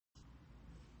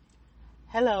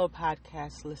Hello,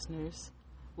 podcast listeners.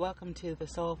 Welcome to the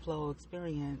Soul Flow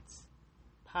Experience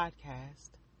podcast.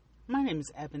 My name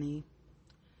is Ebony.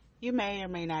 You may or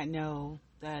may not know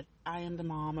that I am the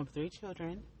mom of 3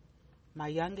 children. My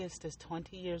youngest is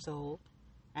 20 years old,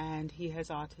 and he has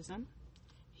autism.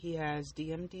 He has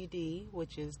DMDD,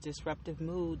 which is disruptive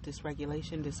mood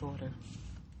dysregulation disorder.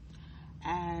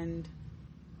 And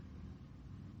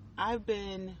I've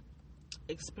been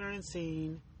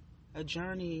experiencing a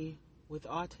journey with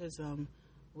autism,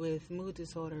 with mood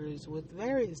disorders, with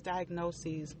various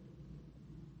diagnoses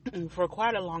for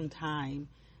quite a long time.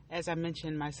 As I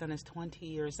mentioned, my son is 20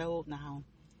 years old now.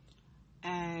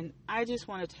 And I just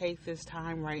want to take this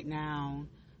time right now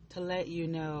to let you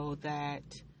know that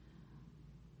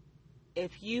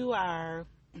if you are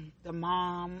the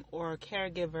mom or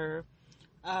caregiver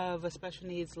of a special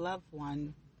needs loved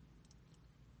one,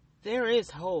 there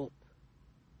is hope.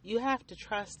 You have to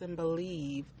trust and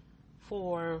believe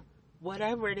for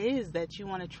whatever it is that you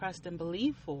want to trust and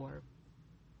believe for.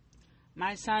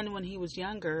 My son, when he was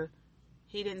younger,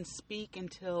 he didn't speak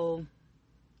until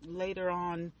later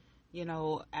on,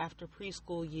 after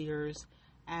preschool years,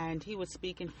 and he would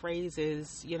speak in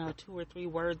phrases, 2 or 3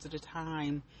 words at a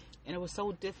time, and it was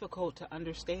so difficult to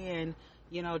understand,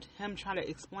 him trying to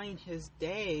explain his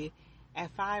day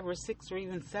at 5 or 6 or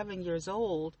even 7 years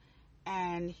old,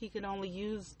 and he could only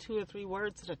use 2 or 3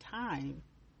 words at a time.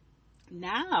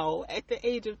 Now, at the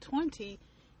age of 20,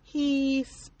 he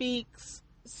speaks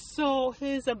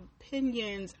his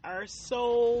opinions are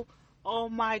oh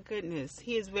my goodness,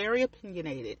 he is very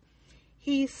opinionated.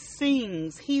 He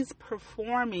sings, he's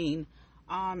performing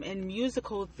in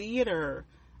musical theater.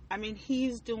 I mean,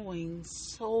 he's doing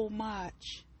so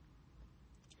much.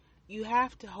 You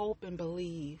have to hope and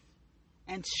believe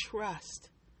and trust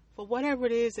for whatever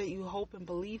it is that you hope and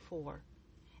believe for.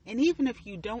 And even if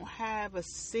you don't have a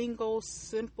single,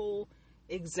 simple,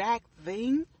 exact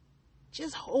thing,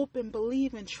 just hope and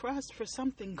believe and trust for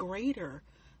something greater,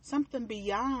 something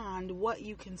beyond what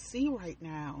you can see right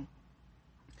now.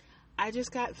 I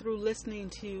just got through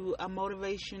listening to a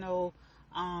motivational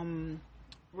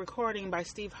recording by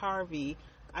Steve Harvey.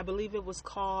 I believe it was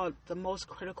called The Most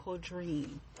Critical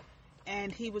Dream.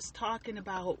 And he was talking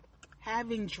about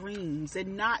having dreams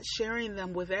and not sharing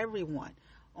them with everyone.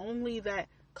 Only that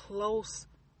close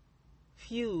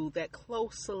few, that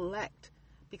close select,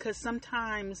 because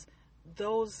sometimes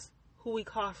those who we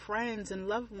call friends and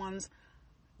loved ones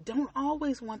don't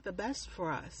always want the best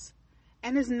for us.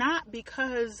 And it's not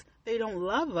because they don't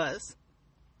love us,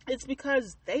 it's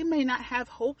because they may not have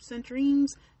hopes and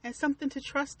dreams and something to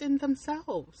trust in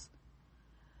themselves.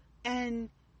 And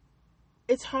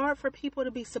it's hard for people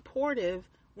to be supportive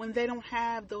when they don't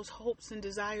have those hopes and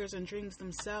desires and dreams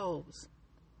themselves.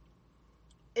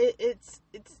 It's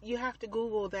you have to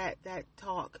Google that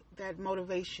talk, that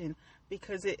motivation,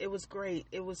 because it was great.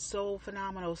 It was so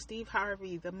phenomenal. Steve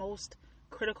Harvey, The Most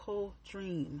Critical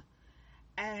Dream.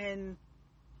 And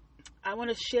I want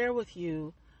to share with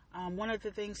you, one of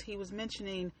the things he was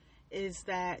mentioning is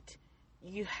that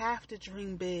you have to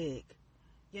dream big.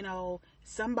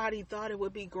 Somebody thought it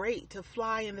would be great to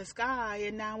fly in the sky,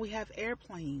 and now we have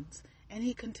airplanes. And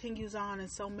he continues on in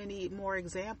so many more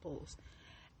examples.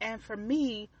 And for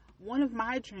me, one of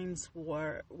my dreams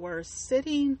were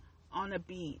sitting on a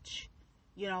beach,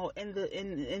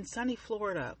 in sunny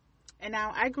Florida. And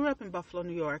now I grew up in Buffalo,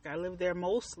 New York. I lived there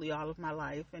mostly all of my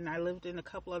life, and I lived in a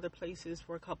couple other places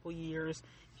for a couple years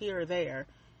here or there.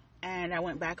 And I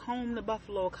went back home to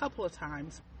Buffalo a couple of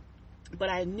times, but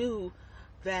I knew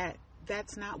that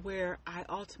that's not where I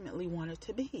ultimately wanted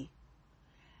to be.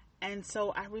 And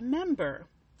so I remember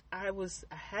I was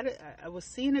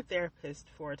seeing a therapist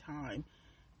for a time,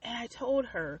 and I told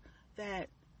her that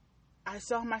I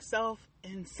saw myself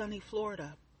in sunny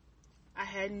Florida. I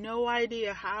had no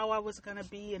idea how I was going to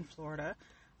be in Florida.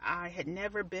 I had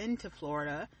never been to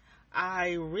Florida.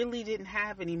 I really didn't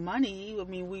have any money. I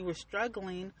mean, we were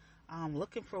struggling,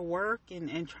 looking for work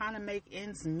and trying to make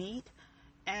ends meet.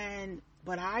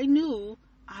 But I knew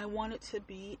I wanted to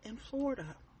be in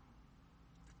Florida.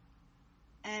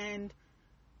 And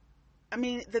I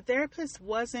mean, the therapist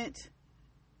wasn't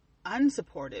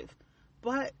unsupportive,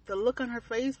 but the look on her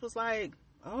face was like,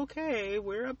 okay,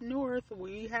 we're up north,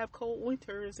 we have cold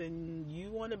winters, and you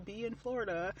want to be in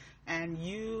Florida, and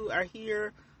you are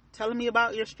here telling me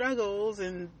about your struggles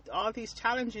and all these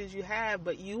challenges you have,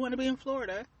 but you want to be in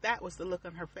Florida. That was the look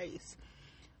on her face.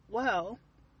 Well,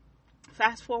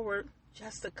 fast forward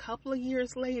just a couple of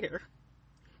years later,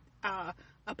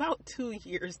 about 2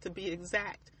 years to be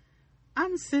exact,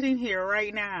 I'm sitting here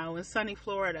right now in sunny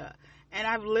Florida, and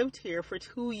I've lived here for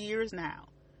 2 years now.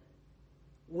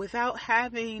 without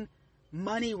having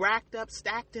money racked up,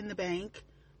 stacked in the bank,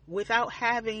 without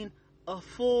having a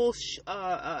full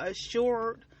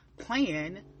assured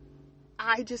plan.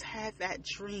 I just had that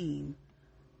dream.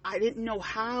 I didn't know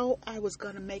how I was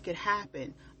going to make it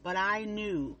happen, but I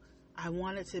knew I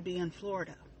wanted to be in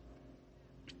Florida.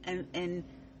 And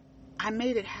I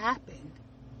made it happen.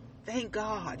 Thank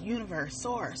God, universe,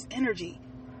 source, energy,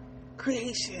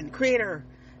 creation, creator.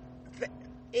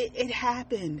 It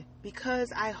happened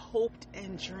because I hoped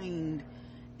and dreamed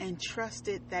and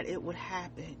trusted that it would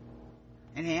happen.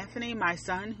 And Anthony, my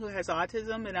son who has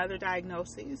autism and other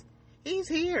diagnoses, he's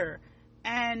here.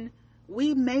 And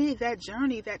we made that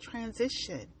journey, that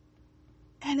transition.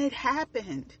 And it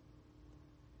happened.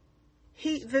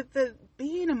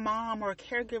 Being a mom or a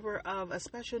caregiver of a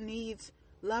special needs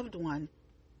loved one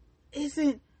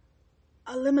isn't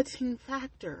a limiting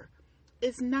factor.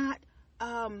 It's not,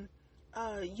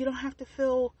 you don't have to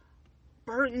feel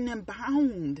burdened and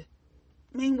bound.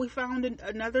 I mean, we found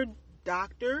another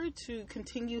doctor to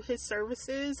continue his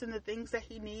services and the things that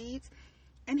he needs,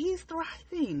 and he's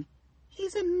thriving.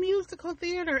 He's in musical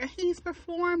theater and he's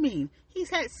performing. He's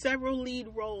had several lead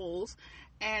roles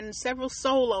and several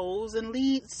solos and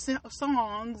lead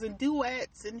songs and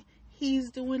duets, and he's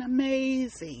doing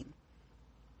amazing.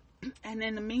 And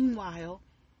in the meanwhile,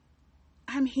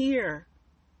 I'm here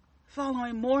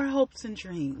following more hopes and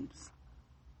dreams.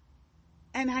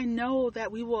 And I know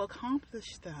that we will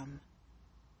accomplish them.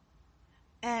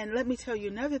 And let me tell you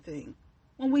another thing.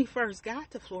 When we first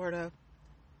got to Florida,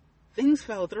 things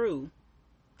fell through.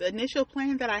 The initial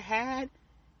plan that I had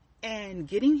and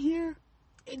getting here,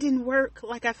 it didn't work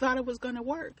like I thought it was going to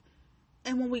work.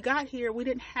 And when we got here, we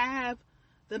didn't have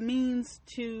the means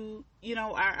to,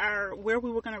 our where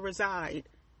we were going to reside.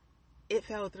 It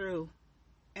fell through.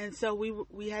 And so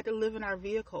we had to live in our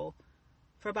vehicle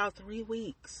for about 3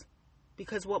 weeks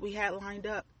because what we had lined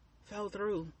up fell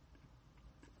through.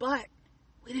 But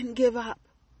we didn't give up.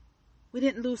 We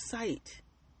didn't lose sight.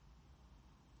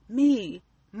 Me,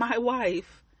 my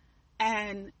wife,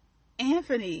 and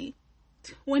Anthony,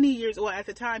 20 years, well, at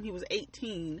the time he was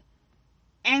 18,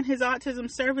 and his autism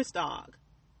service dog,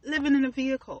 living in a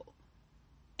vehicle.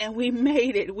 And we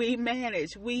made it. We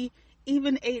managed. We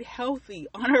even ate healthy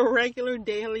on a regular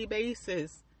daily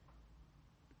basis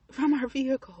from our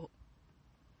vehicle.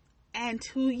 And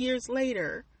 2 years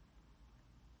later,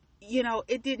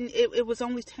 it was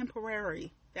only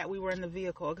temporary that we were in the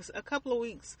vehicle. A couple of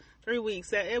weeks, 3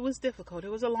 weeks, it was difficult.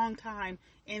 It was a long time.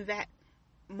 In that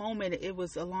moment, it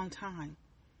was a long time.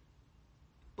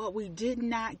 But we did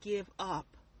not give up.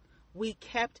 We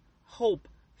kept hope,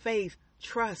 faith,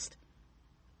 trust,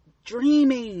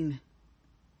 dreaming.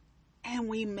 And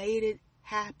we made it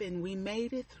happen. We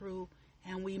made it through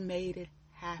and we made it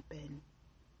happen.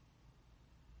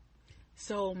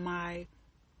 So my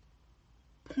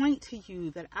point to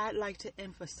you that I'd like to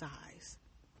emphasize,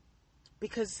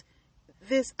 because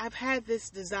I've had this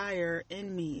desire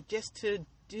in me just to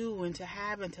do and to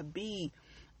have and to be,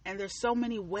 and there's so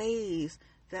many ways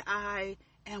that I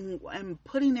am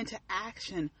putting into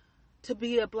action to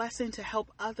be a blessing to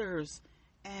help others,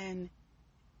 and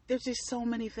there's just so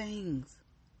many things,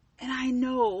 and I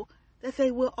know that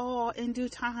they will all in due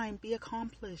time be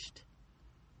accomplished.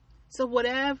 So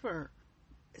whatever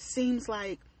seems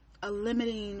like a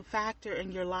limiting factor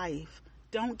in your life,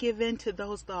 don't give in to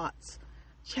those thoughts.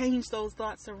 Change those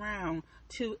thoughts around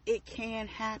to it can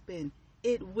happen.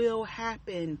 It will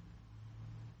happen.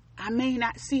 I may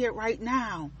not see it right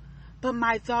now, but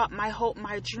my thought, my hope,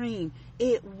 my dream,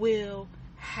 it will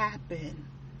happen.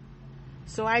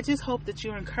 So I just hope that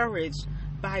you're encouraged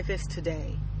by this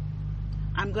today.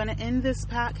 I'm going to end this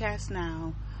podcast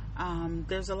now.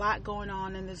 There's a lot going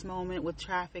on in this moment with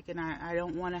traffic, and I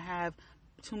don't want to have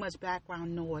too much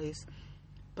background noise.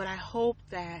 But I hope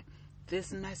that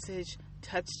this message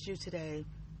touched you today.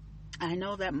 I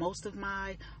know that most of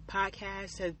my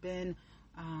podcasts have been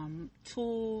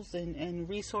tools and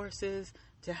resources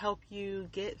to help you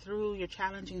get through your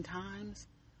challenging times.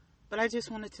 But I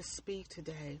just wanted to speak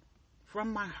today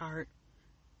from my heart,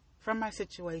 from my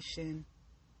situation,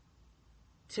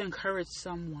 to encourage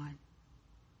someone.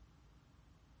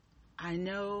 I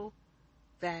know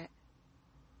that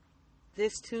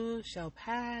this too shall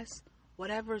pass.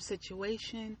 Whatever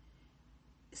situation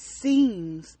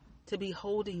seems to be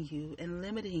holding you and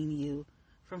limiting you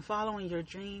from following your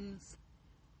dreams,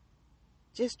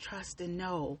 just trust and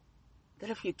know that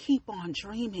if you keep on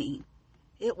dreaming,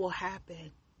 it will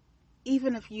happen.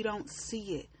 Even if you don't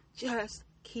see it, just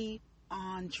keep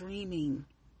on dreaming.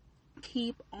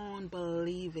 Keep on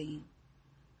believing.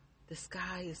 The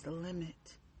sky is the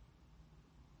limit.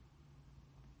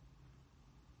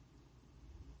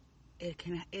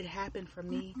 It happened for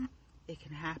me. It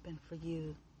can happen for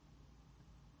you.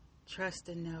 Trust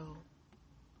and know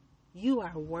you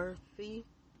are worthy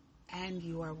and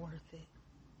you are worth it.